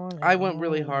go on. I went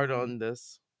really hard on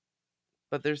this,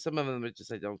 but there's some of them that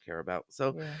just I don't care about.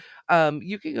 So,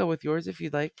 you can go with yours if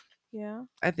you'd like. Yeah.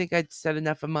 I think I'd said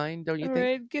enough of mine, don't you think? All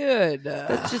right, good.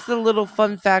 That's just a little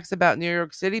fun facts about New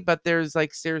York City, but there's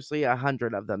like seriously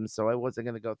 100 of them, so I wasn't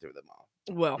gonna go through them all.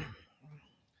 Well,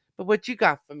 but what you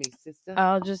got for me, sister?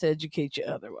 I'll just educate you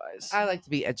otherwise. I like to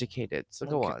be educated, so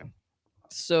go on.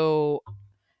 So,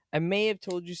 I may have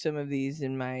told you some of these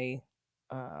in my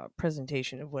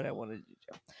presentation of what I wanted to do.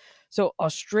 So,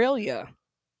 Australia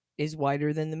is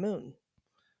wider than the moon.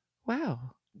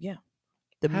 Wow. Yeah.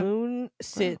 The moon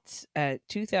sits at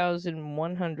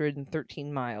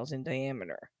 2,113 miles in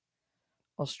diameter.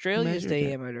 Australia's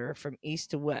diameter from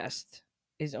east to west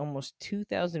is almost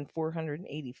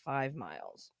 2,485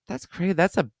 miles. That's crazy.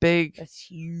 That's huge.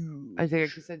 I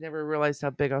think I never realized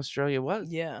how big Australia was.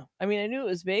 Yeah. I knew it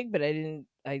was big, but I didn't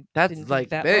That's think like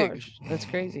that big. large. That's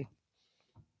crazy.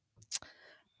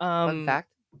 Fun fact.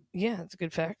 Yeah, it's a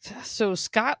good fact. So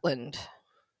Scotland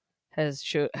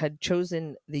had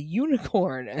chosen the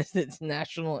unicorn as its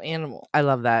national animal. I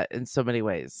love that in so many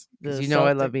ways because The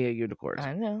I love Celtic- me a unicorn.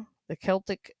 I know. The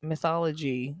Celtic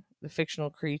mythology, the fictional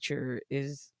creature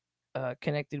is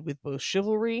connected with both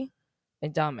chivalry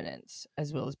and dominance,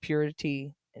 as well as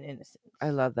purity and innocence. I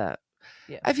love that.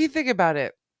 Yeah. If you think about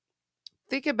it,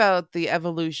 think about the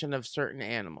evolution of certain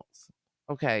animals.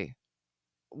 Okay.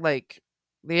 Like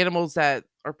the animals that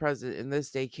are present in this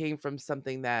day came from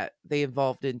something that they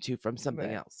evolved into from something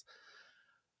Right. else.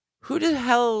 Who the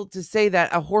hell to say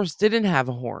that a horse didn't have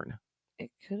a horn?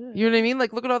 It could have. You know what I mean?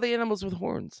 Like, look at all the animals with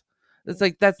horns. It's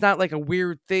like that's not like a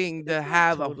weird thing to It's not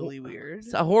have totally weird.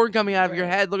 a horn coming out of your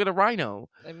Right. head. Look at a rhino.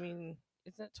 I mean,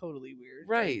 it's not totally weird.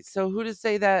 Right. Like, So who to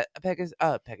say that a Pegasus?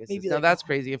 maybe No, like that's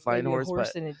crazy. A flying maybe horse, a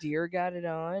horse but and a deer got it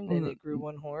on, and it grew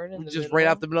one horn in the just right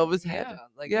middle. off the middle of his head. Yeah,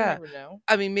 like Yeah. you never know.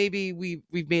 I mean, maybe we've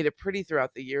made it pretty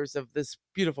throughout the years of this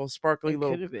beautiful, sparkly It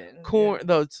little could have been corn,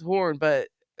 though it's horn, but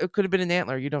it could have been an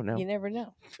antler. You don't know. You never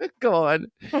know. Go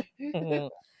on.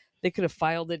 They could have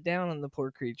filed it down on the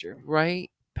poor creature. Right,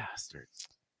 bastards.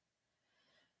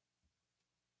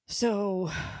 So,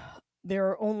 there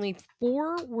are only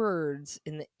 4 words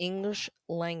in the English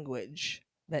language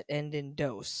that end in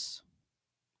dos.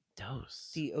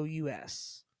 Dose.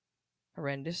 D-O-U-S.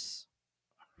 Horrendous.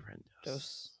 Horrendous.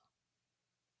 Dos.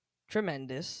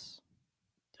 Tremendous.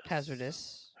 Dose.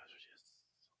 Hazardous.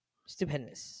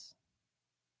 Stupendous.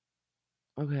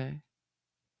 Okay.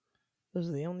 Those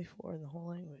are the only 4 in the whole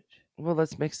language. Well,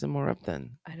 let's make some more up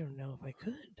then. I don't know if I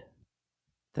could.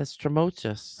 That's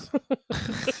tremochus.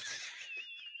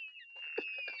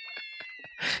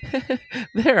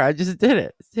 There, I just did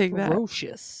it. Take that.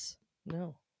 Ferocious.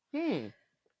 No. That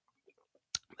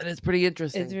is pretty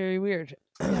interesting. It's very weird.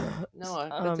 No,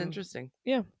 that's interesting.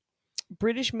 Yeah.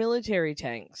 British military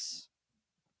tanks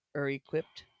are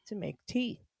equipped to make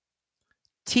tea.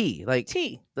 Tea, like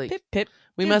Tea. like Pip pip.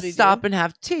 we must diddly-do. stop and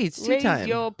have tea. It's tea Raise time.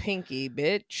 your pinky,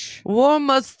 bitch. One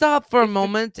must stop for a If the-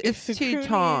 moment. if It's the tea crew needs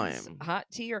time. hot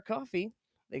tea or coffee,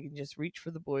 they can just reach for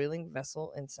the boiling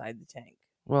vessel inside the tank.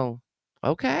 Well, I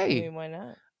okay. mean, why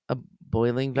not? A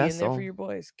boiling Be in there vessel. for your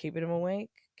boys. Keeping them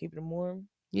awake. Keeping them warm.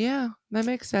 Yeah, that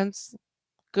makes sense.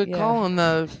 Good Yeah. call on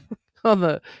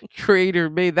the creator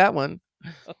made that one.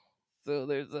 So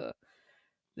there's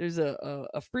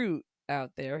a fruit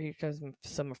out there. Here comes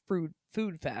some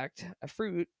food fact. A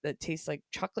fruit that tastes like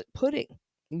chocolate pudding.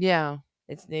 Yeah.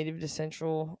 It's native to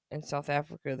Central and South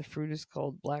Africa. The fruit is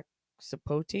called black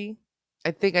sapote.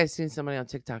 I think I've seen somebody on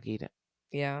TikTok eat it.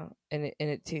 Yeah, and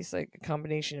it tastes like a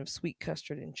combination of sweet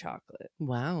custard and chocolate.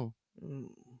 Wow.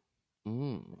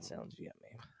 It sounds yummy.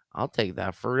 I'll take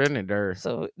that fruit any day.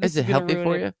 So this Is it gonna healthy ruin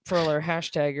for it you? For all our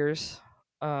hashtaggers,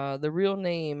 the real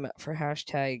name for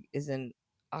hashtag is an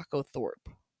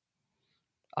Octothorpe.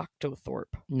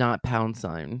 Octothorpe, Not pound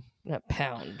sign not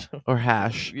pound. or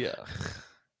hash. Yeah.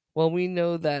 Well, we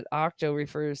know that octo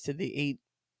refers to the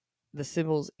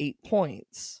symbol's 8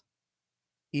 points.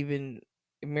 Even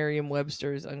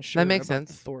Merriam-Webster is unsure. That makes about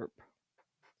sense. The Thorpe.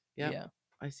 Yep. Yeah.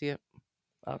 I see it.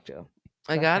 Octo.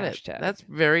 I The got hashtag. it. That's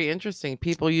very interesting.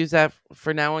 People use that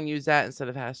for now on. Use that instead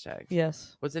of hashtags.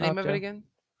 Yes. What's the name of Octo. it again?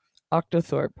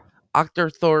 Octothorpe.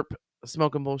 Octothorpe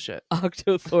smoking bullshit.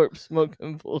 Octothorpe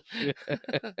smoking bullshit.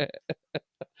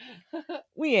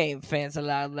 We ain't fancy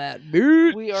like that,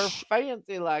 bitch. We are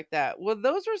fancy like that. Well,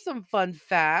 those were some fun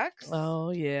facts.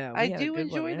 Oh yeah, I do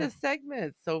enjoy the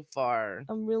segment so far.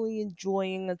 I'm really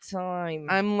enjoying the time.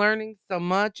 I'm learning so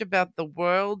much about the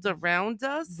world around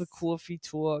us. the coffee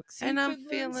talks, And You I'm could learn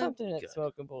feeling something good. at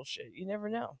smoking bullshit. You never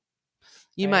know.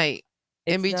 You right? might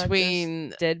in It's not just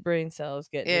between dead brain cells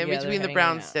getting in together, between the hanging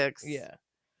brown out. sticks. Yeah,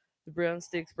 the brown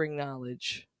sticks bring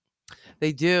knowledge.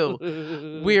 They do.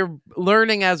 We're We're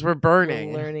learning as we're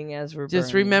burning. learning as we're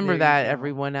Just burning. remember There you that, go.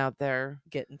 everyone out there.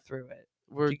 Getting through it.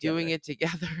 We're doing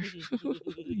Together. it together.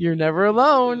 You're never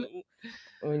alone.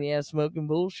 When you have smoking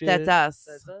bullshit, That's us.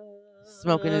 That's us.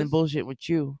 Smoking and bullshit with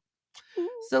you.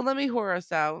 So let me whore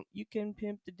us out. You can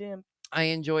pimp the dimp. I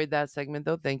enjoyed that segment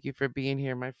though. Thank you for being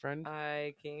here, my friend.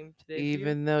 I came today.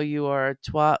 Even though you are a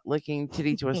twat licking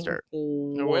titty twister.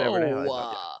 or whatever the hell I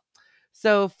called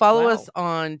So follow us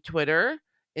on Twitter,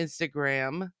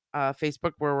 Instagram,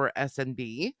 Facebook, where we're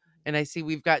SNB. And I see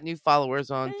we've got new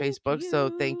followers on Facebook, so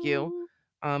thank you.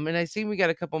 And I see we got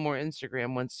a couple more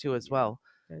Instagram ones too as well.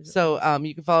 So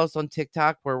you can follow us on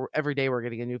TikTok, where every day we're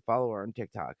getting a new follower on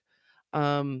TikTok.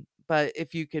 But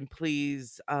if you can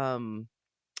please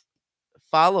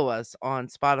follow us on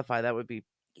Spotify, that would be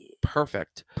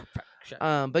perfect.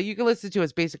 Sure. But you can listen to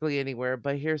us basically anywhere.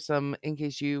 But here's some in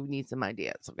case you need some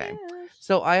ideas. Okay. Yes.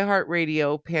 So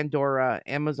iHeartRadio, Pandora,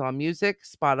 Amazon Music,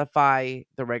 Spotify,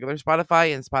 the regular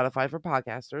Spotify, and Spotify for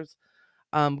podcasters.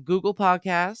 Google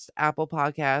Podcasts, Apple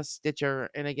Podcasts, Stitcher,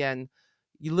 and again,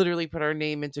 you literally put our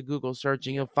name into Google search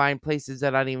and you'll find places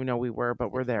that I didn't even know we were,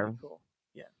 but we're It's there. really cool.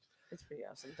 Yeah, it's pretty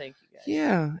awesome. Thank you guys.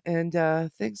 Yeah, and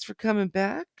thanks for coming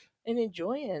back. And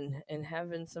enjoying and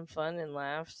having some fun and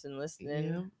laughs and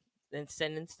listening and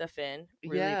sending stuff in.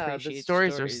 Really appreciate the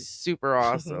stories are super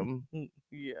awesome.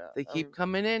 Yeah, They keep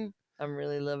coming in. I'm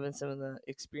really loving some of the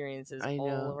experiences I know.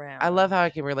 all around. I love how I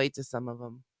can relate to some of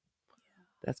them.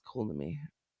 That's cool to me.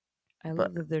 I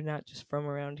love that they're not just from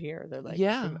around here. They're like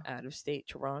from out of state,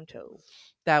 Toronto.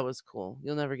 That was cool.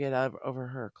 You'll never get over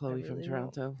her, Chloe from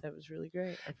Toronto. That was really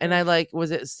great. And I like, was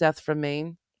it Seth from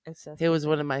Maine? And Seth it was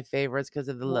one of my favorites because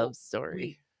of the love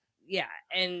story.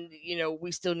 And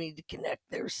we still need to connect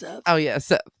there, Seth. Oh yeah,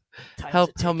 Seth.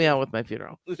 Help me out with my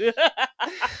funeral. It's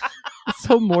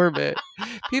so morbid.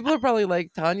 People are probably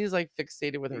like, Tanya's like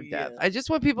fixated with her death. I just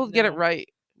want people to get it right.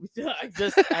 I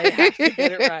have to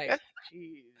get it right.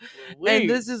 Jeez, and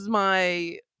this is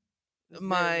my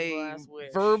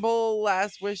verbal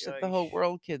last wish that the whole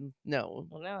world can know.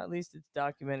 Well, now at least it's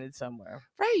documented somewhere.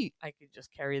 Right. I could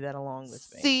just carry that along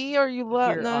with me. See, are you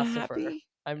not happy?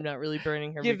 I'm not really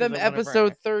burning her. Give them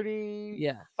episode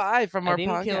 35 from our podcast.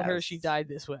 I didn't kill her. She died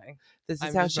this way. This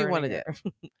is how she wanted it.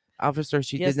 Officer,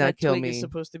 she did not kill me. Is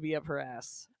supposed to be up her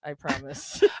ass. I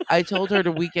promise. I told her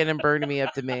to weekend and burn me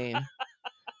up to Maine.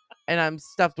 And I'm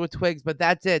stuffed with twigs, but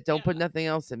that's it. Don't put nothing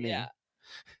else in me. Yeah.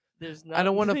 I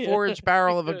don't want a 4-inch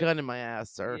barrel of a gun in my ass,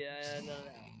 sir. Yeah, no.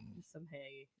 Some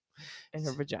hay in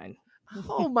her vagina.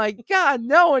 Oh my God,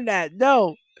 no, Annette,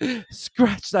 no.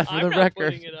 Scratch that for the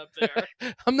record. I'm not putting it up there.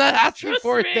 I'm not asking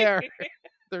for it there.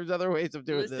 There's other ways of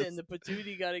doing this. Listen, the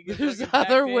patootie got to get. There's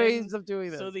other ways of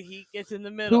doing this. So the heat gets in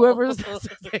the middle. Whoever's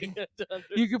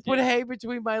you can put hay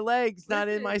between my legs, not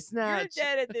in my snatch. You're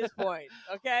dead at this point,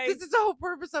 okay? This is the whole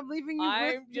purpose. I'm leaving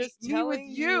you with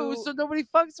you, so nobody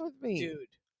fucks with me. Dude,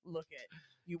 look at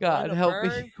you. God help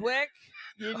burn me. Quick.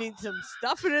 You need some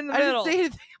stuffing in the I middle. Didn't say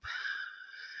anything.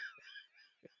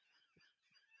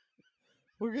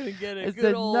 We're gonna get it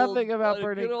said nothing about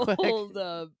burning quick.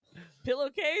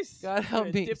 Pillowcase. God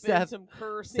help me, Seth.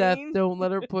 Seth, don't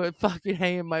let her put fucking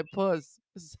hay in my puss.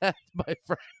 Seth, my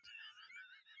friend.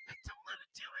 Don't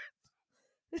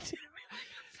let her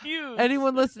do it.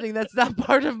 Anyone listening, that's not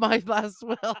part of my last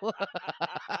will.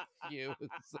 Fuse.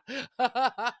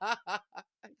 I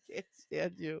can't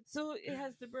stand you. So it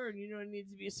has to burn. It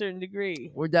needs to be a certain degree.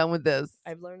 We're done with this.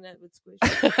 I've learned that with Squish.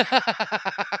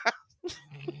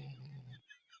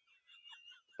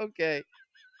 Okay.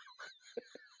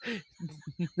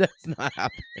 That's not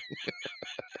happening.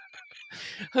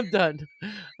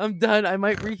 I'm done. I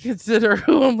might reconsider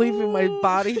who I'm leaving my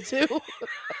body to.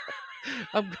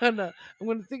 I'm gonna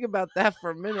think about that for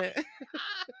a minute.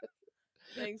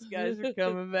 Thanks, guys, for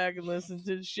coming back and listening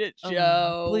to the shit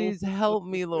show. Please help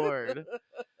me, Lord.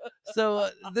 So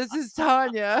this is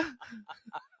Tanya.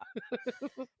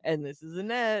 And this is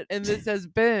Annette. And this has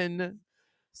been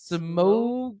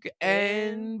Smoke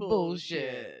and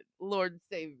Bullshit. Lord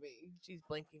save me. She's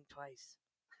blinking twice.